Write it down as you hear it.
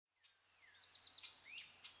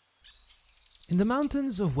In the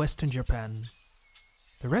mountains of western Japan,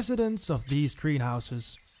 the residents of these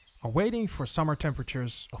greenhouses are waiting for summer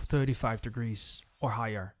temperatures of 35 degrees or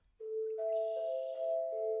higher.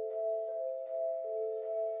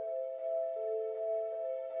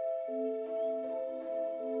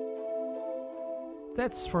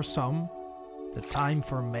 That's for some the time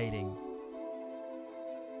for mating.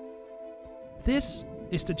 This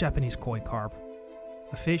is the Japanese koi carp,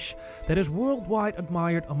 a fish that is worldwide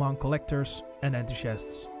admired among collectors and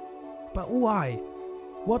enthusiasts. But why?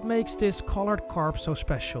 What makes this colored carp so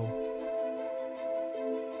special?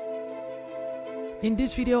 In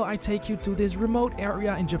this video I take you to this remote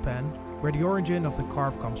area in Japan where the origin of the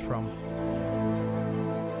carp comes from.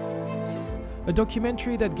 A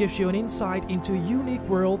documentary that gives you an insight into a unique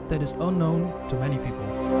world that is unknown to many people.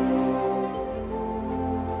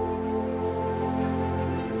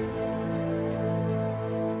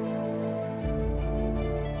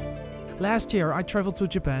 Last year I traveled to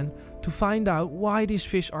Japan to find out why these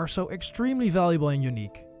fish are so extremely valuable and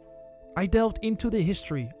unique. I delved into the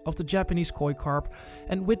history of the Japanese koi carp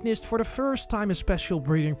and witnessed for the first time a special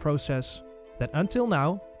breeding process that until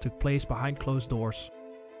now took place behind closed doors.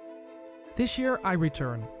 This year I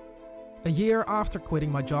return, a year after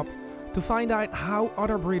quitting my job, to find out how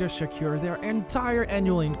other breeders secure their entire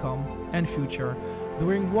annual income and future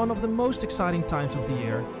during one of the most exciting times of the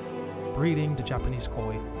year, breeding the Japanese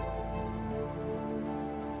koi.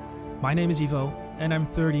 My name is Ivo and I'm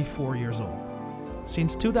 34 years old.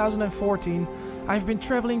 Since 2014, I've been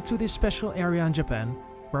traveling to this special area in Japan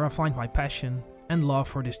where I find my passion and love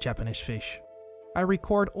for this Japanese fish. I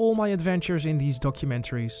record all my adventures in these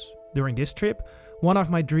documentaries. During this trip, one of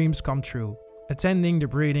my dreams come true, attending the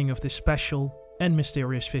breeding of this special and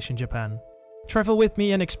mysterious fish in Japan. Travel with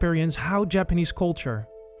me and experience how Japanese culture,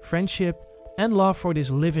 friendship and love for these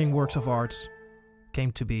living works of art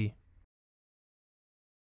came to be.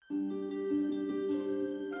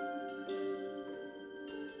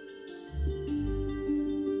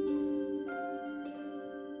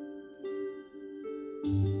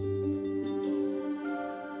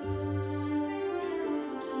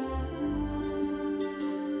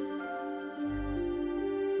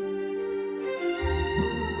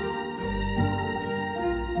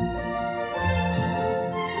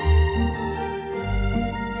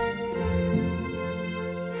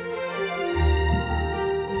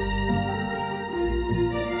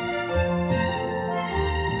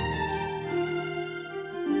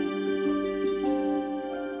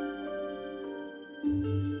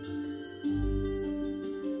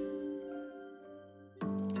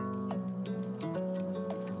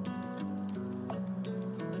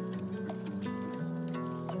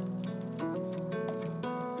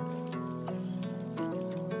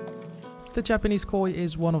 The Japanese koi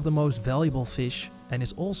is one of the most valuable fish and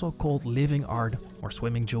is also called living art or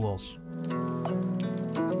swimming jewels.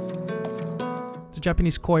 The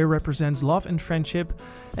Japanese koi represents love and friendship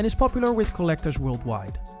and is popular with collectors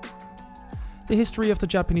worldwide. The history of the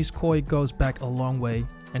Japanese koi goes back a long way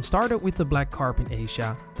and started with the black carp in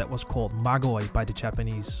Asia that was called magoi by the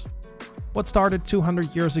Japanese. What started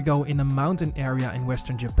 200 years ago in a mountain area in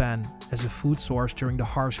western Japan as a food source during the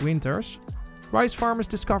harsh winters, rice farmers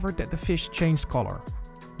discovered that the fish changed color,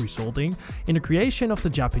 resulting in the creation of the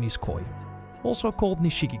Japanese koi, also called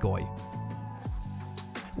nishiki koi.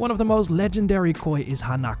 One of the most legendary koi is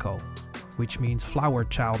Hanako, which means flower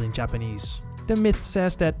child in Japanese. The myth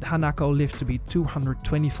says that Hanako lived to be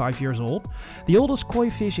 225 years old, the oldest koi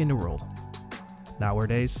fish in the world.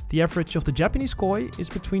 Nowadays, the average of the Japanese koi is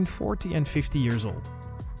between 40 and 50 years old.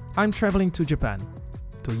 I'm traveling to Japan,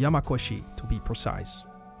 to Yamakoshi to be precise.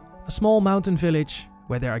 A small mountain village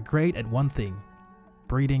where they are great at one thing: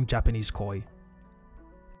 breeding Japanese koi.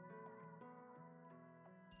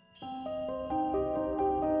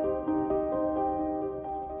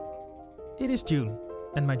 It is June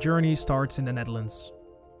and my journey starts in the Netherlands.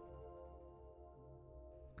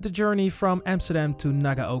 The journey from Amsterdam to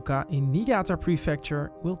Nagaoka in Niigata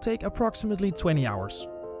Prefecture will take approximately 20 hours,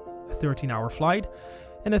 a 13-hour flight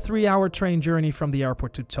and a 3-hour train journey from the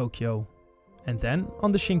airport to Tokyo. And then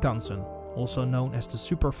on the Shinkansen, also known as the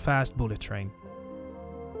super fast bullet train.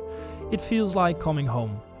 It feels like coming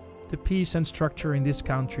home. The peace and structure in this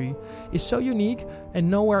country is so unique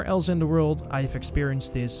and nowhere else in the world I have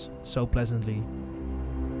experienced this so pleasantly.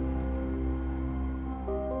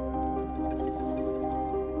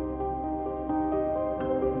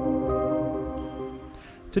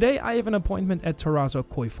 Today I have an appointment at Torazo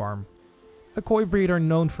Koi Farm, a koi breeder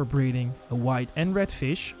known for breeding a white and red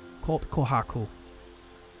fish called kohaku.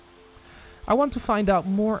 I want to find out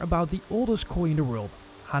more about the oldest koi in the world,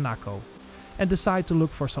 Hanako, and decide to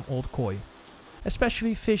look for some old koi.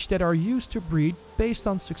 especially fish that are used to breed based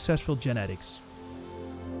on successful genetics.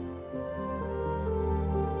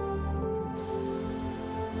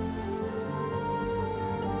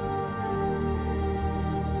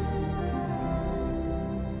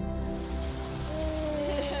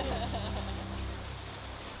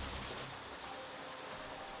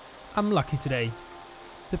 I'm lucky today.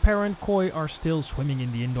 The parent koi are still swimming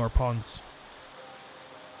in the indoor ponds.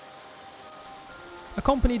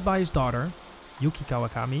 Accompanied by his daughter, Yuki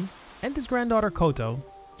Kawakami, and his granddaughter Koto,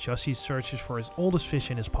 Joshi searches for his oldest fish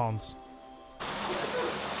in his ponds.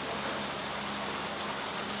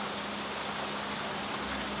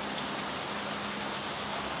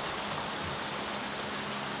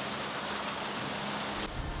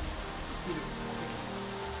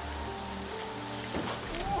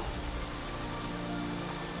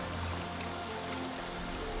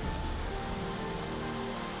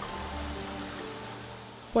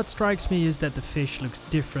 What strikes me is that the fish looks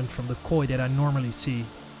different from the koi that I normally see.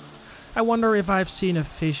 I wonder if I've seen a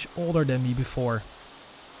fish older than me before.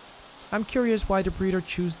 I'm curious why the breeder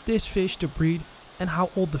chose this fish to breed and how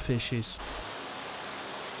old the fish is.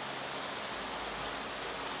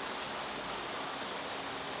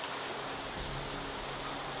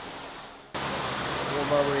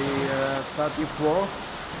 Probably 34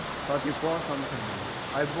 something.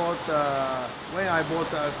 I bought, when I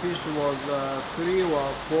bought a fish was 3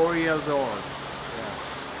 or 4 years old. Yeah.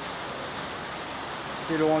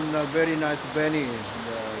 Still on a very nice belly,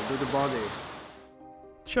 good body.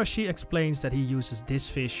 Joshi explains that he uses this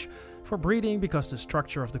fish for breeding because the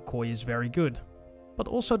structure of the koi is very good, but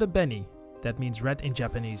also the beni, that means red in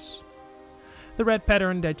Japanese. The red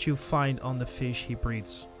pattern that you find on the fish he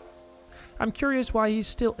breeds. I'm curious why he's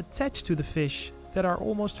still attached to the fish that are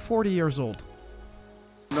almost 40 years old.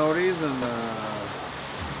 No reason,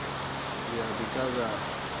 because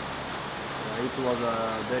it was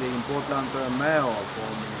a very important male for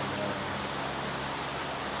me.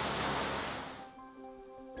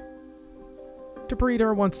 The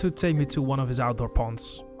breeder wants to take me to one of his outdoor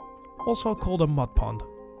ponds, also called a Mudpond.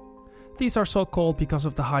 These are so called because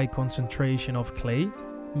of the high concentration of clay,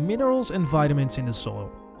 minerals and vitamins in the soil.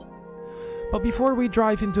 But before we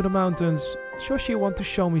drive into the mountains, Joshi wants to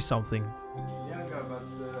show me something. Younger, but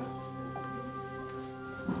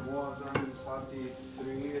more than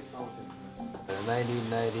 33 something.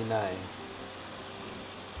 1999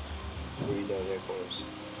 breeder records.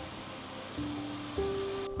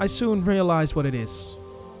 I soon realized what it is.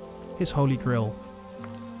 His holy grail.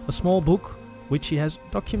 A small book which he has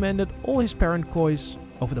documented all his parent kois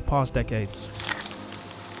over the past decades.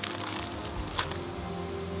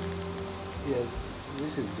 Yeah,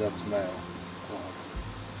 this is that male.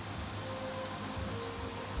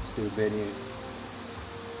 Still very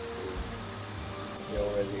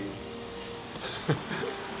already.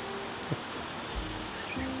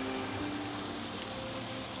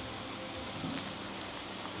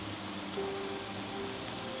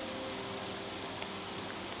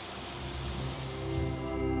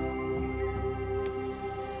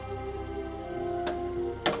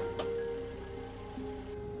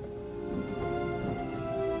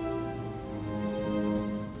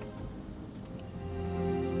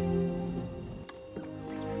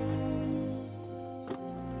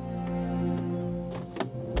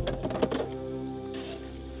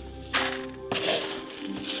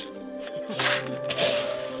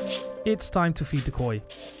 It's time to feed the koi.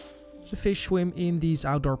 The fish swim in these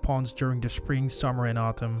outdoor ponds during the spring, summer and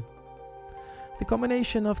autumn. The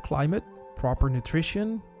combination of climate, proper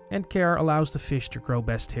nutrition and care allows the fish to grow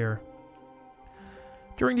best here.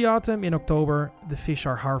 During the autumn in October, the fish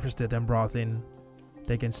are harvested and brought in.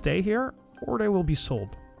 They can stay here or they will be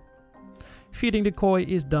sold. Feeding the koi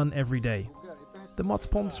is done every day. The mud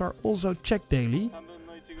ponds are also checked daily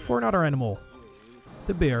for another animal,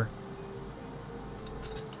 the bear.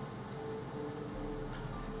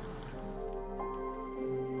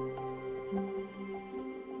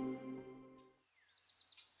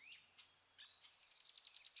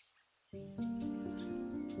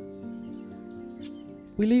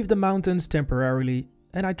 We leave the mountains temporarily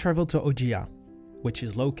and I travel to Ojia, which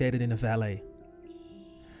is located in a valley.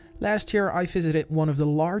 Last year I visited one of the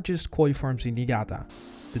largest koi farms in Niigata,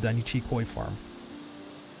 the Danichi Koi Farm.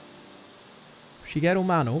 Shigeru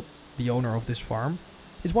Mano, the owner of this farm,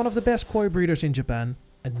 is one of the best koi breeders in Japan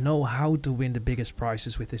and know how to win the biggest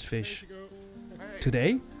prizes with his fish.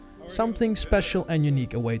 Today, something special and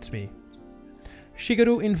unique awaits me.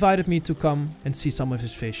 Shigeru invited me to come and see some of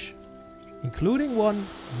his fish, including one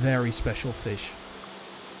very special fish.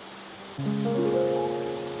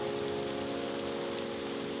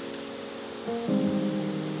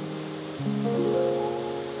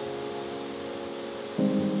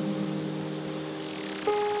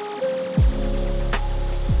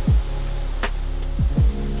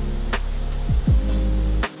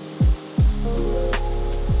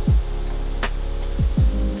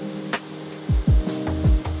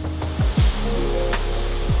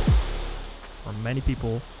 many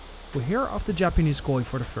people who hear of the Japanese koi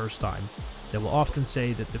for the first time, they will often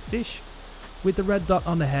say that the fish with the red dot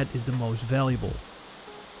on the head is the most valuable.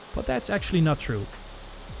 But that's actually not true.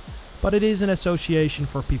 But it is an association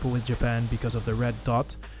for people with Japan because of the red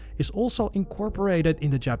dot is also incorporated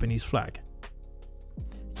in the Japanese flag.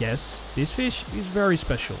 Yes, this fish is very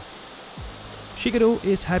special. Shigeru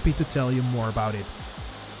is happy to tell you more about it.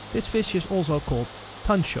 This fish is also called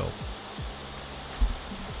tansho.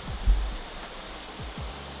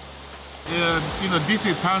 This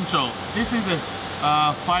is tansho. This is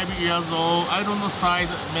 5 years old. I don't know size,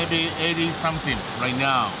 maybe 80 something right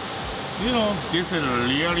now. This is a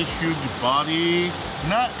really huge body.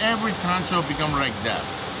 Not every tansho become like that.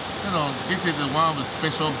 This is one of the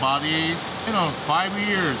special body. 5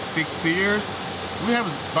 years, 6 years, we have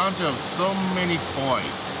a bunch of so many koi.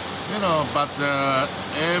 But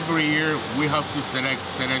every year we have to select.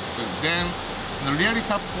 Then the really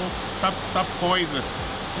top koi is,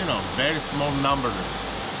 very small numbers.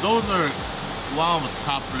 Those are one of the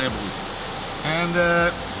top levels. And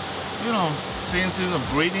since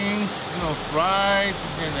breeding, fries,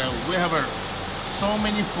 and we have so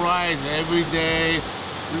many fries every day.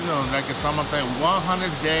 Like a summertime, 100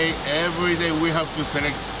 day, every day we have to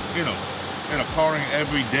select, calling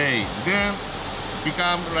every day. Then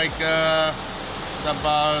become like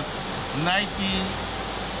about 90,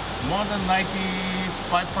 more than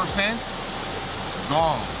 95%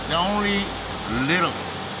 gone. The only little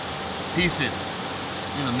pieces,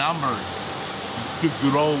 numbers to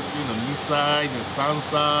grow, this side and sun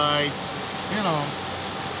side,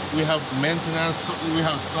 we have maintenance, we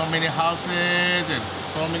have so many houses and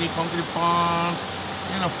so many concrete ponds.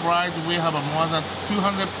 Fries, we have more than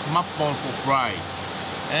 200 Mudpond for fries.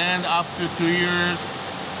 And after 2 years,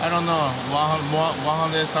 I don't know,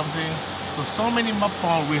 100 something. So many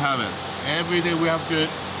Mudpond we have it. Every day we have to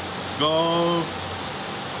go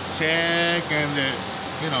check and,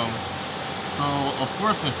 So of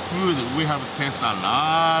course the food, we have to test a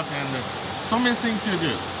lot and so many things to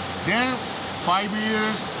do. Then 5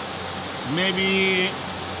 years, maybe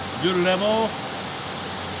good level,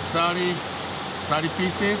 30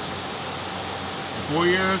 pieces, 4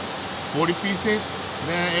 years, 40 pieces,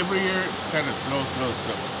 then every year kind of slow.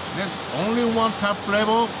 Then only one top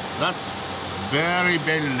level, that's very,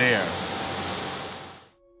 very rare.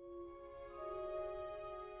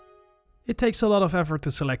 It takes a lot of effort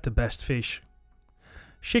to select the best fish.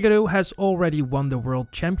 Shigeru has already won the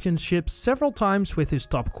World Championship several times with his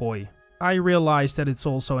top koi. I realize that it's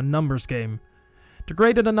also a numbers game. The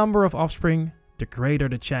greater the number of offspring, the greater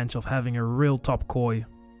the chance of having a real top koi.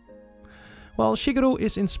 While Shigeru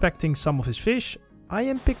is inspecting some of his fish, I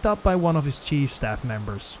am picked up by one of his chief staff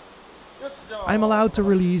members. I am allowed to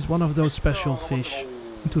release one of those special fish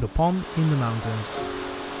into the pond in the mountains.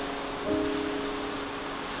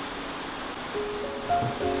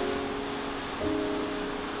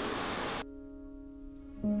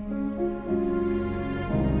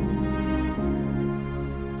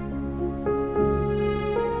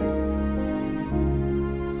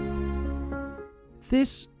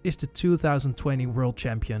 This is the 2020 World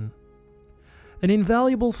Champion. An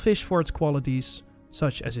invaluable fish for its qualities,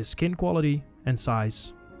 such as its skin quality and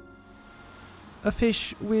size. A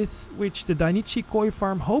fish with which the Dainichi Koi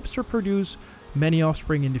Farm hopes to produce many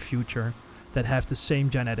offspring in the future that have the same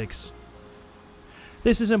genetics.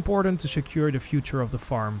 This is important to secure the future of the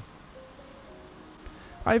farm.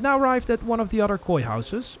 I have now arrived at one of the other koi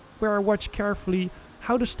houses, where I watch carefully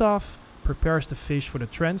how the staff prepares the fish for the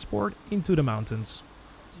transport into the mountains.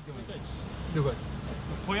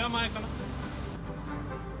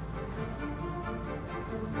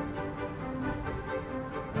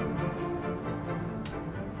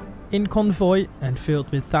 In convoy and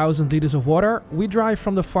filled with 1,000 liters of water, we drive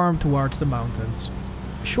from the farm towards the mountains.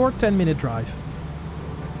 A short 10-minute drive.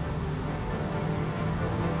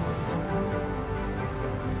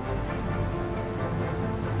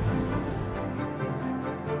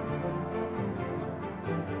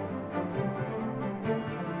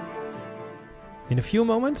 In a few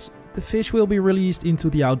moments, the fish will be released into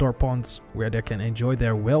the outdoor ponds, where they can enjoy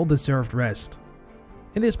their well-deserved rest.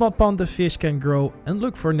 In this mud pond, the fish can grow and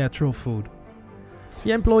look for natural food.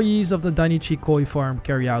 The employees of the Dainichi Koi Farm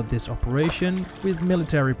carry out this operation with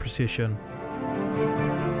military precision.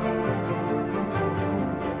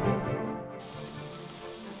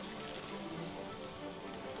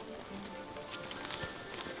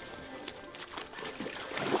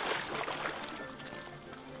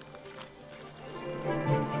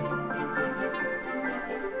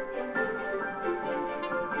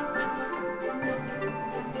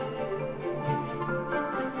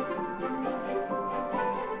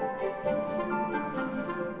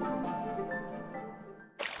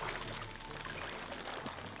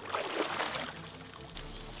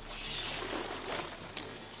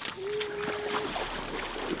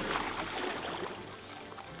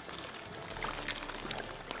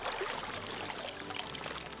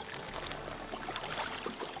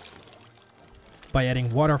 By adding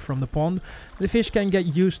water from the pond, the fish can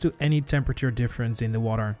get used to any temperature difference in the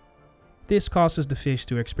water. This causes the fish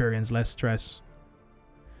to experience less stress.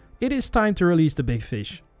 It is time to release the big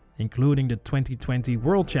fish, including the 2020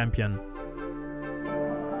 World Champion.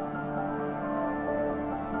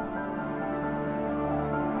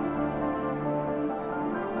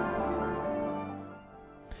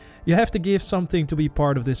 You have to give something to be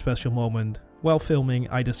part of this special moment. While filming,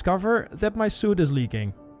 I discover that my suit is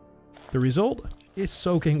leaking. The result is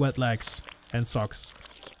soaking wet legs and socks.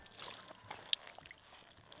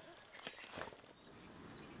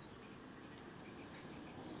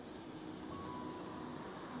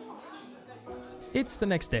 It's the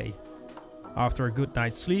next day. After a good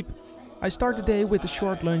night's sleep, I start the day with a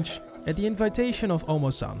short lunch at the invitation of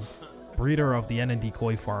Omo-san, breeder of the N&D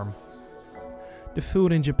koi farm. The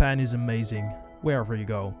food in Japan is amazing, wherever you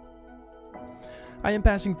go. I am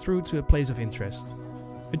passing through to a place of interest,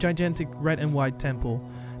 a gigantic red and white temple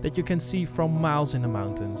that you can see from miles in the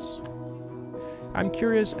mountains. I'm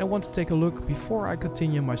curious and want to take a look before I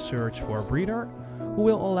continue my search for a breeder who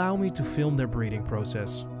will allow me to film their breeding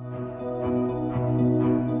process.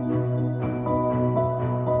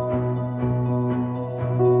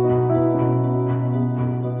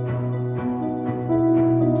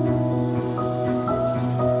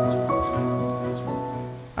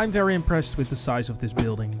 I'm very impressed with the size of this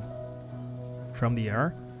building. From the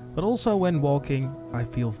air, but also when walking, I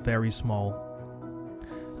feel very small.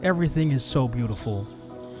 Everything is so beautiful.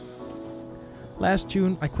 Last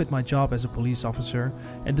June, I quit my job as a police officer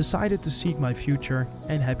and decided to seek my future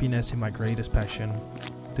and happiness in my greatest passion,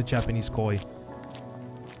 the Japanese koi.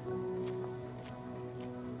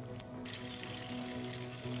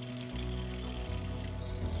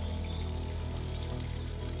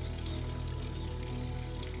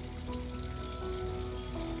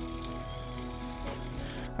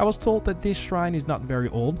 I was told that this shrine is not very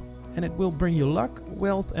old and it will bring you luck,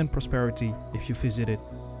 wealth and prosperity if you visit it.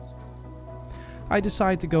 I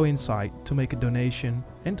decide to go inside to make a donation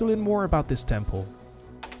and to learn more about this temple.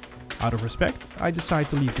 Out of respect, I decide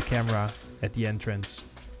to leave the camera at the entrance.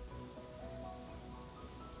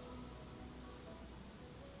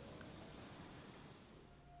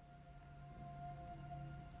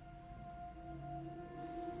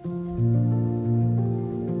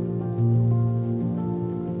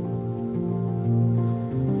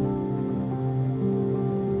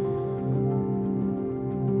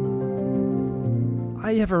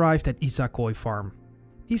 I have arrived at Isa Koi Farm.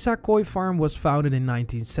 Isa Koi Farm was founded in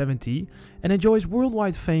 1970 and enjoys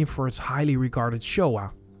worldwide fame for its highly regarded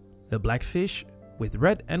showa, a black fish with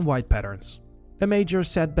red and white patterns. A major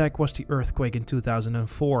setback was the earthquake in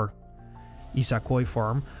 2004. Isa Koi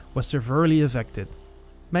Farm was severely affected.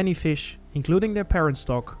 Many fish, including their parent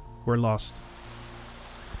stock, were lost.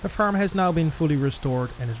 The farm has now been fully restored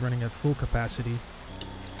and is running at full capacity.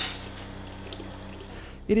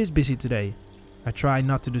 It is busy today. I try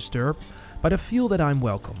not to disturb, but I feel that I'm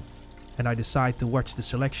welcome, and I decide to watch the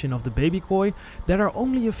selection of the baby koi that are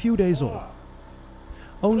only a few days old.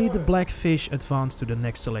 Only the black fish advance to the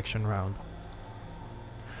next selection round.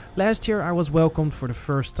 Last year I was welcomed for the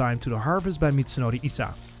first time to the harvest by Mitsunori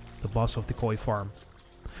Isa, the boss of the koi farm.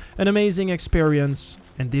 An amazing experience,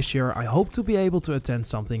 and this year I hope to be able to attend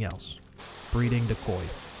something else, breeding the koi.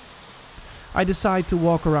 I decide to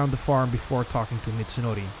walk around the farm before talking to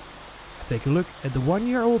Mitsunori. I take a look at the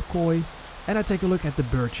 1-year-old koi and I take a look at the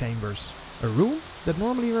bird chambers, a room that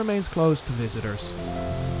normally remains closed to visitors.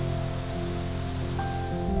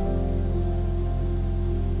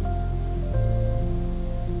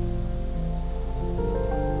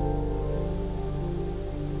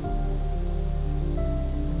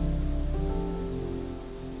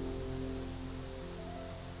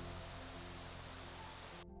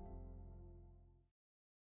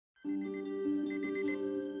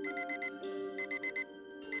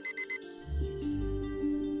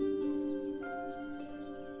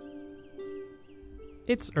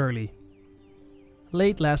 It's early.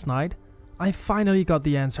 Late last night, I finally got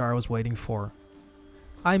the answer I was waiting for.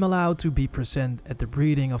 I'm allowed to be present at the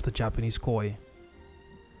breeding of the Japanese koi.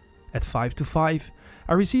 At 5 to 5,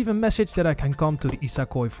 I receive a message that I can come to the Isa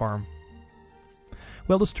Koi farm.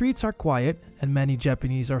 While the streets are quiet and many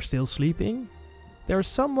Japanese are still sleeping, there is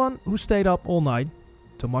someone who stayed up all night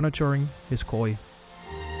to monitoring his koi.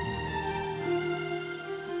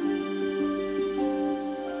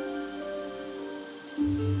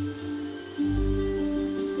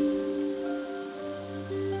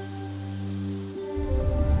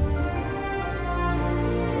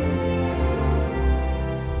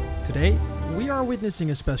 Today, we are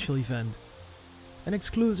witnessing a special event, an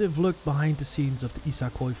exclusive look behind the scenes of the Isa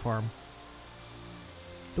Koi farm.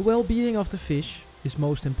 The well-being of the fish is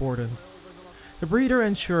most important. The breeder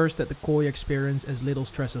ensures that the koi experience as little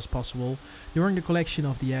stress as possible during the collection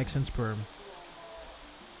of the eggs and sperm.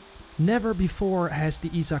 Never before has the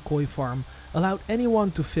Isa Koi farm allowed anyone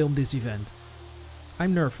to film this event.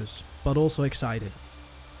 I'm nervous, but also excited.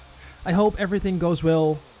 I hope everything goes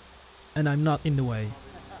well and I'm not in the way.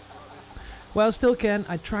 While I still can,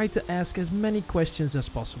 I try to ask as many questions as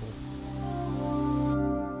possible.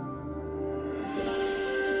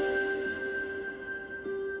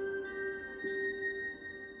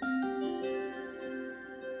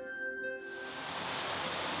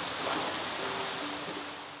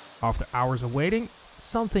 After hours of waiting,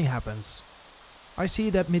 something happens. I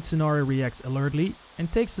see that Mitsunari reacts alertly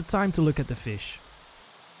and takes the time to look at the fish.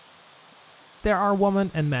 There are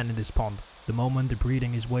women and men in this pond. The moment the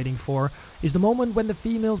breeding is waiting for is the moment when the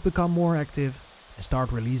females become more active and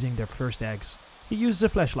start releasing their first eggs. He uses a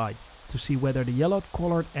flashlight to see whether the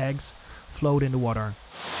yellow-colored eggs float in the water.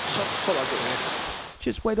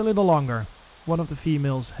 Just wait a little longer. One of the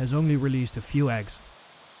females has only released a few eggs.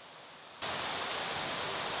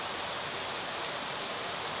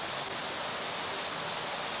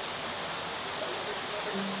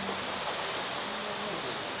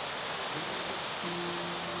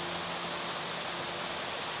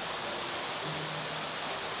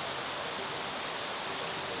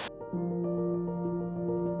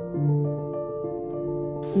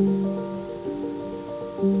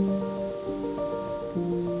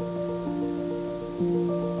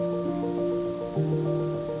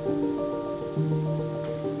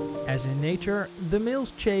 As in nature, the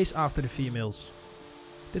males chase after the females.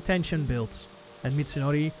 The tension builds, and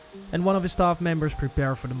Mitsunori and one of his staff members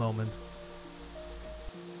prepare for the moment.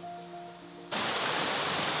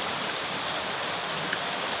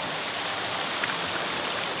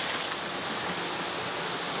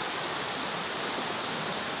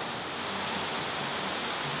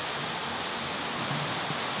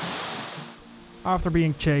 After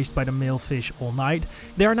being chased by the male fish all night,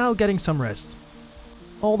 they are now getting some rest.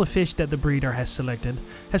 All the fish that the breeder has selected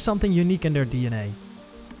have something unique in their DNA.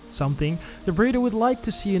 Something the breeder would like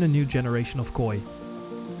to see in a new generation of koi.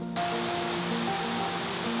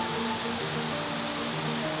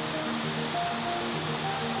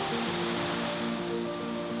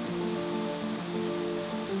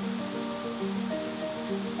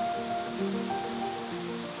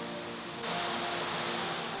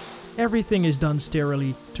 Everything is done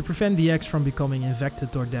sterilely to prevent the eggs from becoming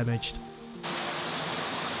infected or damaged.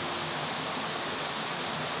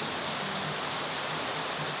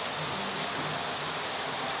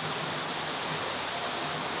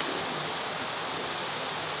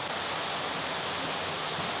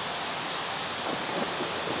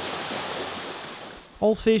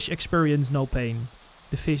 All fish experience no pain.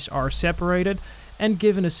 The fish are separated and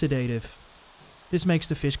given a sedative. This makes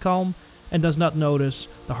the fish calm and does not notice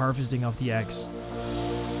the harvesting of the eggs.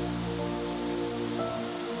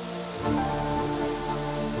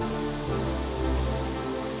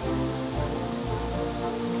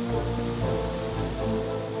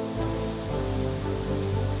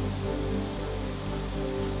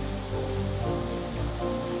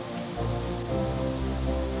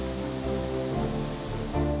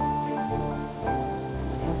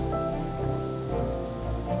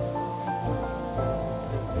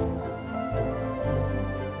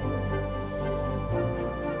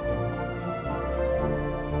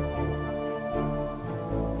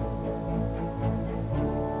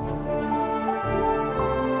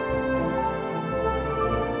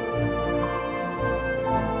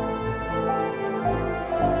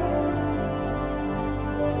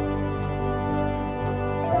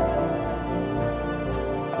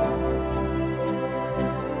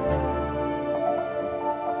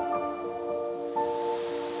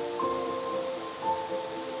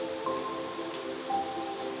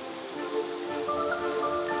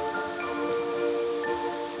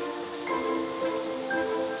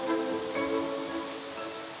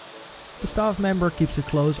 The staff member keeps a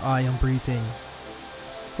close eye on breathing.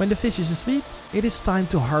 When the fish is asleep, it is time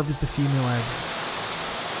to harvest the female eggs.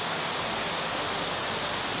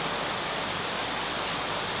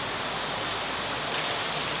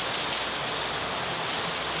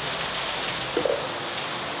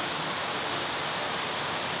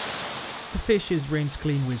 The fish is rinsed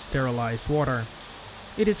clean with sterilized water.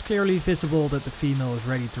 It is clearly visible that the female is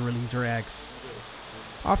ready to release her eggs.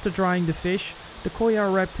 After drying the fish, the koi are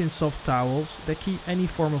wrapped in soft towels that keep any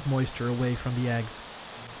form of moisture away from the eggs.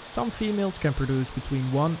 Some females can produce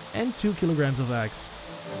between 1 and 2 kilograms of eggs.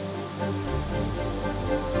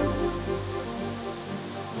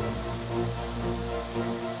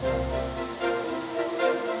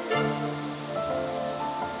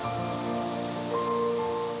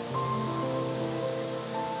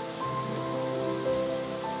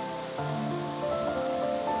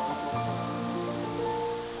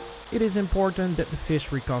 it is important that the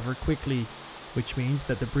fish recover quickly, which means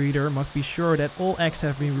that the breeder must be sure that all eggs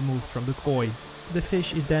have been removed from the koi. The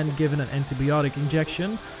fish is then given an antibiotic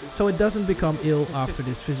injection so it doesn't become ill after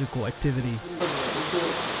this physical activity.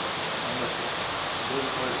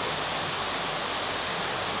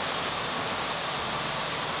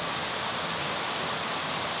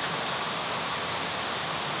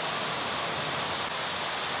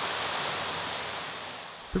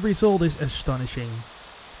 The result is astonishing.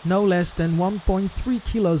 No less than 1.3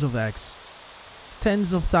 kilos of eggs.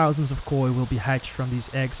 Tens of thousands of koi will be hatched from these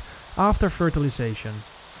eggs after fertilization.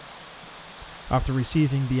 After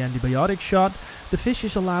receiving the antibiotic shot, the fish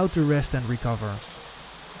is allowed to rest and recover.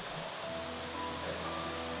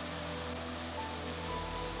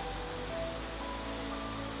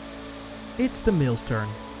 It's the male's turn.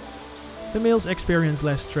 The males experience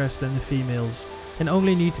less stress than the females and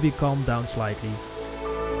only need to be calmed down slightly.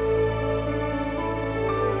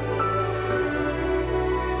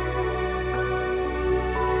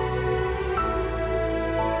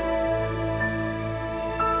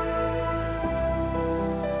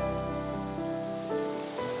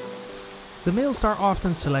 The males are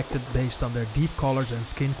often selected based on their deep colors and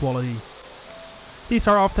skin quality. These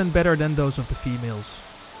are often better than those of the females.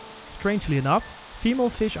 Strangely enough, female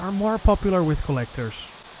fish are more popular with collectors,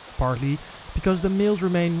 partly because the males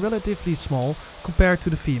remain relatively small compared to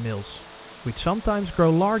the females, which sometimes grow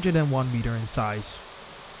larger than 1 meter in size.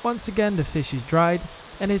 Once again the fish is dried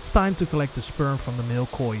and it's time to collect the sperm from the male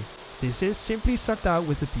koi. This is simply sucked out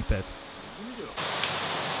with a pipette.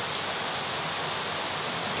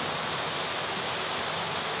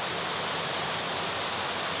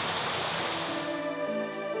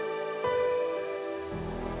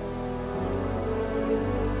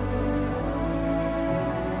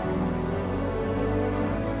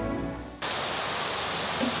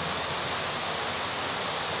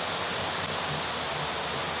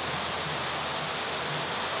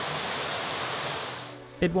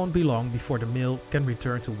 It won't be long before the male can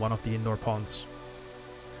return to one of the indoor ponds.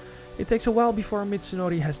 It takes a while before a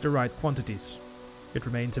Mitsunori has the right quantities. It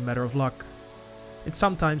remains a matter of luck. It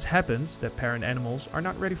sometimes happens that parent animals are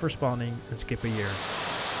not ready for spawning and skip a year.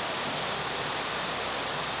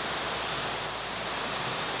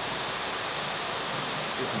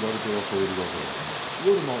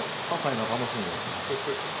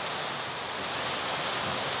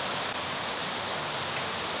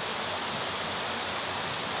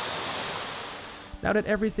 Now that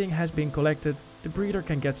everything has been collected, the breeder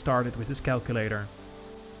can get started with his calculator.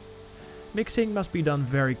 Mixing must be done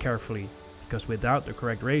very carefully, because without the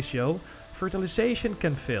correct ratio, fertilization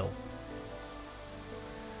can fail.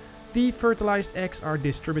 The fertilized eggs are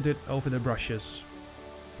distributed over the brushes.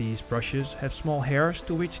 These brushes have small hairs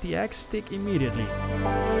to which the eggs stick immediately.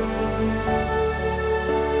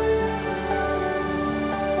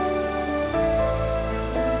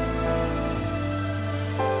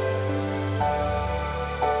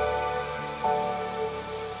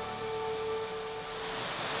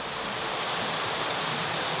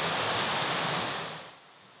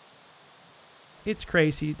 It's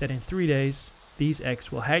crazy that in 3 days these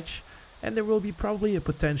eggs will hatch and there will be probably a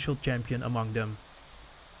potential champion among them.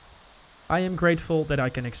 I am grateful that I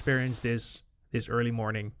can experience this early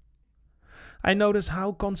morning. I notice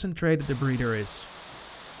how concentrated the breeder is.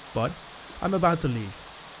 But I'm about to leave.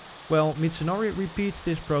 While Mitsunori repeats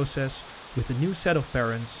this process with a new set of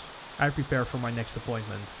parents, I prepare for my next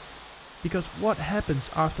appointment. Because what happens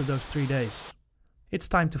after those 3 days? It's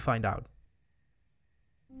time to find out.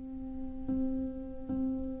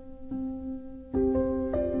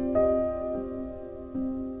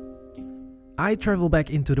 I travel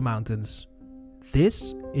back into the mountains.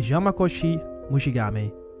 This is Yamakoshi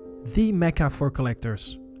Mushigame, the mecca for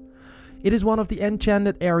collectors. It is one of the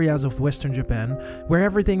enchanted areas of Western Japan where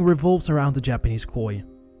everything revolves around the Japanese koi.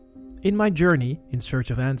 In my journey in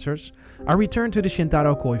search of answers, I returned to the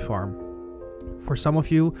Shintaro koi farm. For some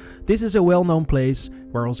of you, this is a well-known place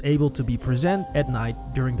where I was able to be present at night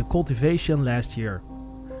during the cultivation last year.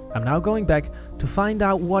 I'm now going back to find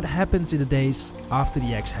out what happens in the days after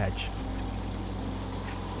the eggs hatch.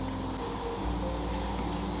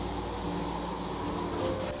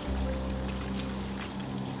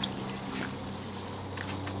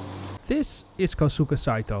 This is Kosuke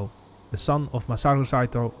Saito, the son of Masaru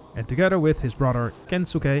Saito, and together with his brother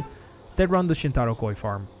Kensuke, they run the Shintaro koi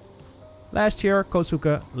farm. Last year,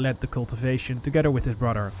 Kosuke led the cultivation together with his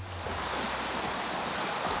brother.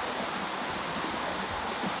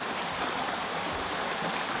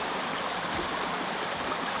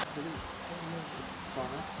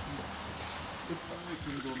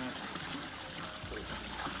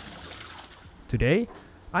 Today,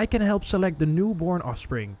 I can help select the newborn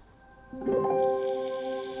offspring.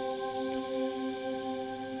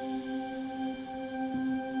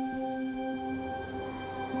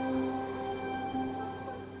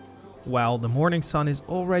 While the morning sun is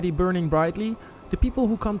already burning brightly, the people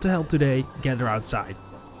who come to help today gather outside.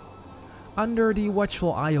 Under the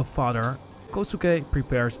watchful eye of Father, Kosuke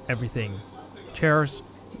prepares everything. Chairs,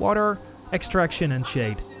 water, extraction and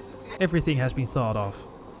shade. Everything has been thought of.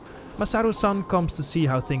 Masaru-san comes to see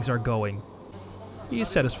how things are going. He is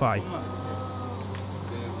satisfied.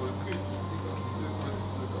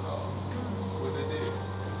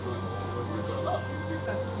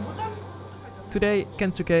 Today,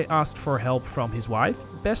 Kensuke asked for help from his wife,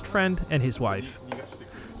 best friend and his wife.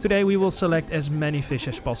 Today we will select as many fish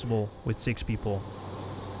as possible with 6 people.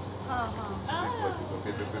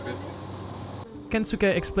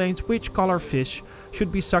 Kensuke explains which color fish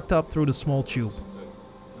should be sucked up through the small tube.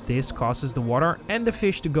 This causes the water and the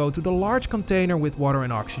fish to go to the large container with water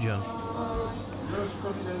and oxygen.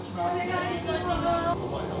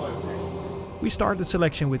 We start the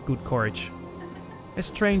selection with good courage. As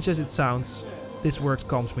strange as it sounds, this work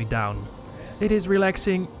calms me down. It is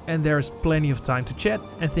relaxing and there is plenty of time to chat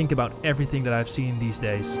and think about everything that I've seen these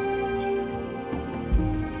days.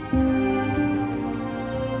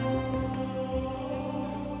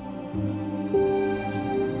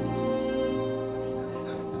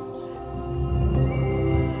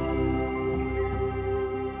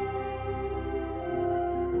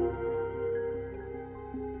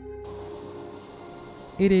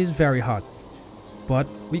 It is very hot, but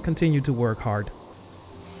we continue to work hard.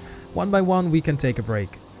 One by one we can take a break.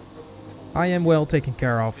 I am well taken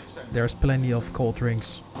care of, there's plenty of cold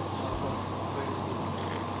drinks.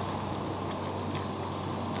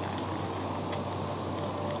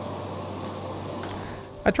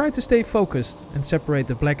 I try to stay focused and separate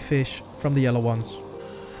the black fish from the yellow ones.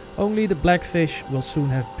 Only the black fish will soon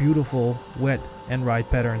have beautiful, wet and right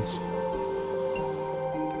patterns.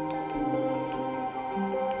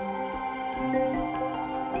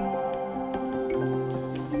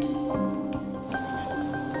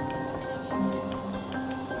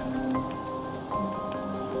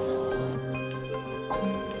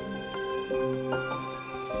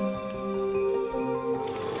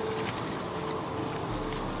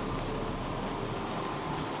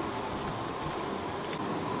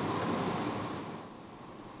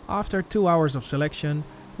 After 2 hours of selection,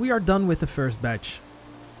 we are done with the first batch.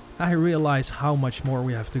 I realize how much more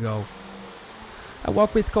we have to go. I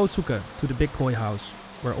walk with Kosuke to the big koi house,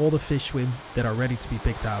 where all the fish swim that are ready to be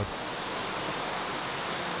picked out.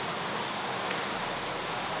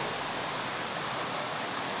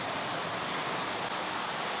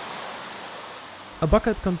 A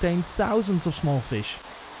bucket contains thousands of small fish.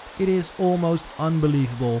 It is almost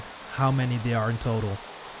unbelievable how many there are in total.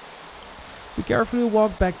 We carefully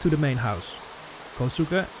walk back to the main house.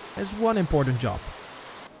 Kosuke has one important job: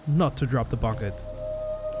 not to drop the bucket.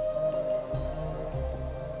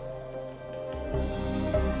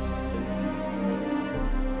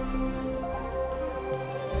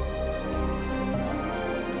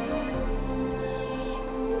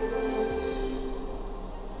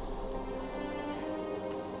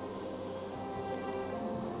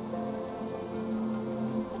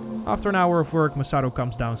 After an hour of work, Masaru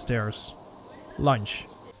comes downstairs. Lunch.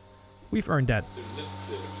 We've earned that.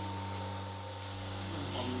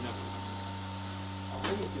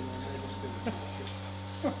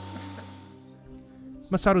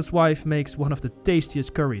 Masaru's wife makes one of the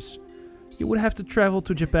tastiest curries. You would have to travel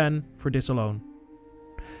to Japan for this alone.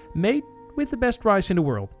 Made with the best rice in the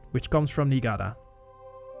world, which comes from Niigata.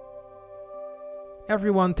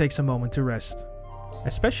 Everyone takes a moment to rest.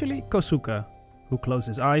 Especially Kosuke, who closes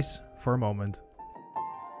his eyes for a moment.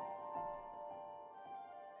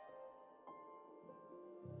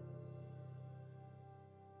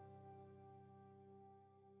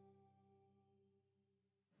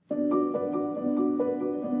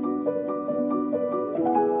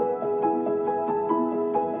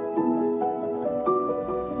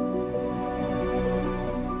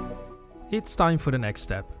 It's time for the next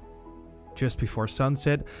step. Just before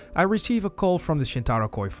sunset, I receive a call from the Shintaro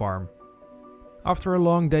Koi farm. After a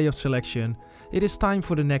long day of selection, it is time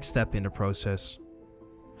for the next step in the process.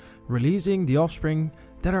 Releasing the offspring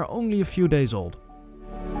that are only a few days old.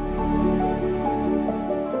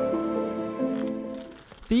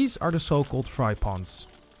 These are the so-called fry ponds.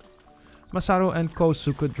 Masaru and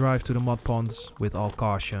Kosuke drive to the mud ponds with all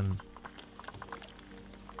caution.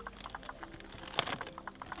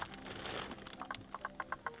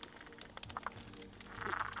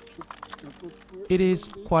 It is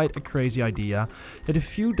quite a crazy idea that a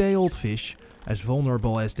few day-old fish as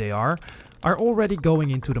vulnerable as they are already going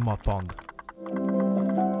into the mud pond.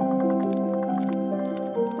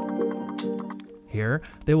 Here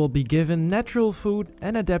they will be given natural food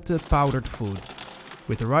and adapted powdered food.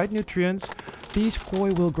 With the right nutrients, these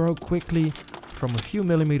koi will grow quickly from a few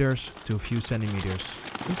millimeters to a few centimeters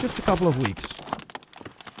in just a couple of weeks.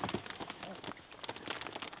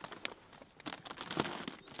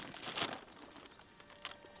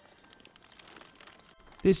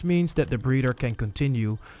 This means that the breeder can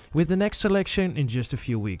continue with the next selection in just a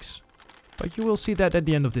few weeks. But you will see that at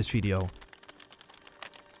the end of this video.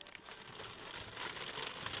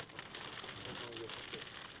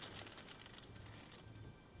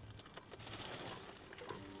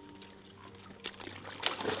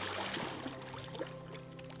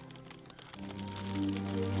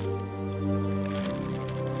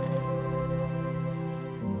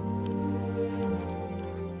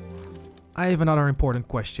 I have another important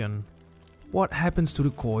question. What happens to the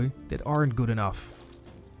koi that aren't good enough?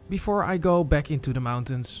 Before I go back into the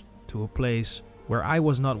mountains, to a place where I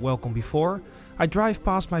was not welcome before, I drive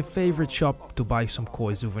past my favorite shop to buy some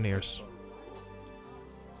koi souvenirs.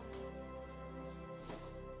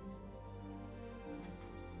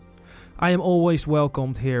 I am always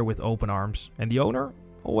welcomed here with open arms, and the owner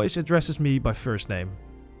always addresses me by first name.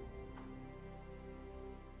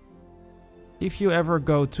 If you ever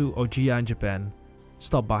go to Ojiya in Japan,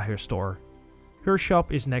 stop by her store. Her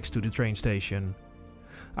shop is next to the train station.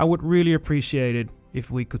 I would really appreciate it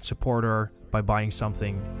if we could support her by buying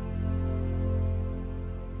something.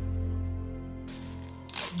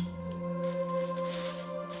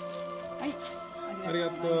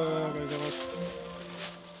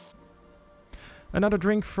 Another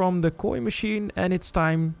drink from the koi machine, and it's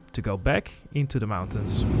time to go back into the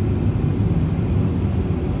mountains.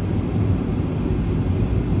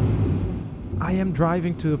 I am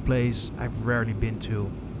driving to a place I've rarely been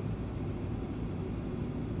to.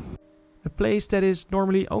 A place that is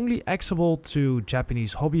normally only accessible to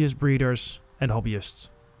Japanese hobbyist breeders and hobbyists.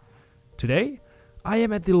 Today, I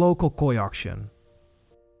am at the local koi auction.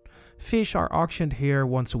 Fish are auctioned here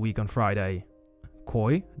once a week on Friday.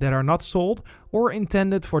 Koi that are not sold or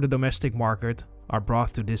intended for the domestic market are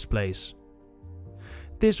brought to this place.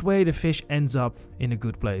 This way the fish ends up in a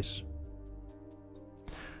good place.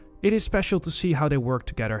 It is special to see how they work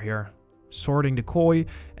together here, sorting the koi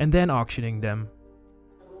and then auctioning them.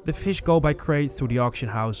 The fish go by crate through the auction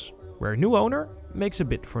house, where a new owner makes a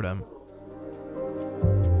bid for them.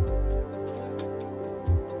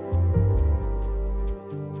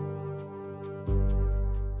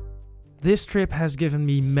 This trip has given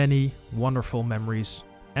me many wonderful memories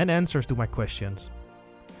and answers to my questions.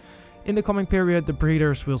 In the coming period, the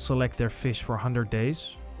breeders will select their fish for 100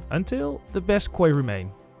 days, until the best koi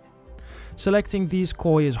remain. Selecting these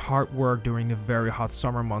koi is hard work during the very hot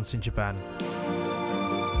summer months in Japan.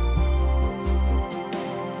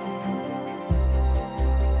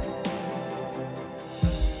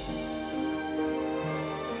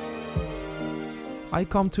 I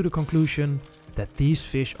come to the conclusion that these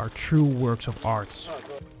fish are true works of art,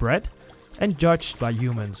 bred and judged by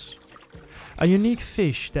humans. A unique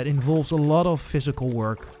fish that involves a lot of physical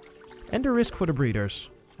work and the risk for the breeders.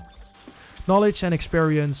 Knowledge and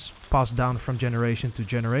experience passed down from generation to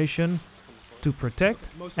generation to protect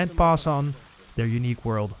and pass on their unique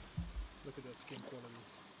world.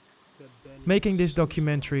 Making this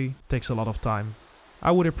documentary takes a lot of time.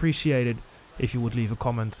 I would appreciate it if you would leave a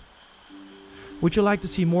comment. Would you like to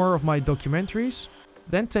see more of my documentaries?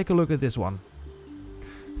 Then take a look at this one.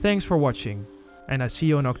 Thanks for watching, and I see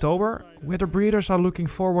you in October, where the breeders are looking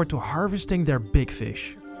forward to harvesting their big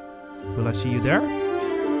fish. Will I see you there?